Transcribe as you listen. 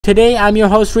Today I'm your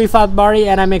host Rifat Bari,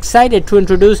 and I'm excited to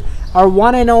introduce our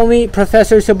one and only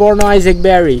Professor Suborno Isaac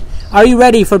Berry. Are you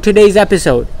ready for today's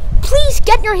episode? Please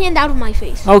get your hand out of my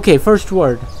face. Okay, first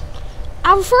word.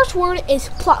 Our first word is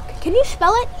pluck. Can you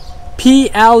spell it?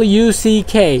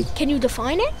 P-L-U-C-K. Can you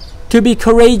define it? To be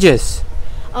courageous.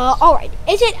 Alright.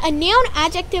 Is it a noun,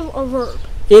 adjective, or verb?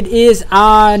 It is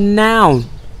a noun.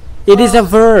 It is a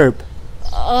verb.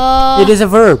 It is a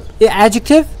verb.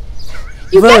 Adjective?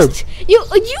 You Verb. guessed. You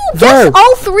Verb. guessed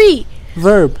all three.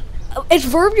 Verb. Is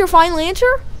verb your final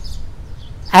answer?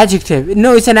 Adjective.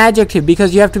 No, it's an adjective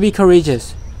because you have to be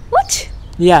courageous. What?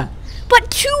 Yeah. But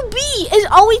to be is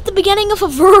always the beginning of a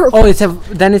verb. Oh,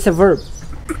 then it's a verb.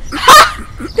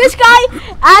 This guy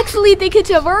actually thinks it's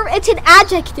a verb. It's an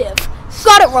adjective.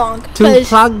 Got it wrong. To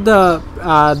pluck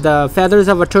the feathers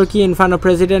of a turkey in front of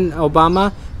President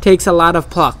Obama takes a lot of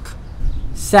pluck.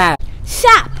 Sap.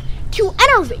 Sap. To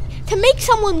enervate. To make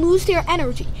someone lose their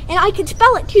energy. And I can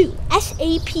spell it too.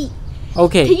 S-A-P.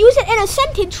 Okay. To use it in a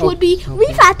sentence would be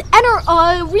Rifat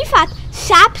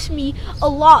saps me a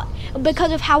lot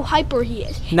because of how hyper he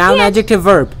is. Noun, adjective,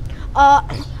 verb.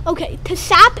 Okay. To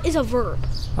sap is a verb.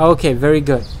 Okay, very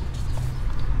good.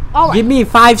 All right. Give me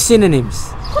 5 synonyms.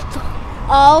 What the?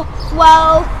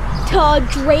 Well, to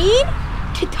drain,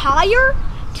 to tire,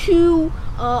 to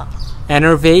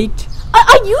Enervate.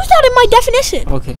 I used that in my definition. Okay.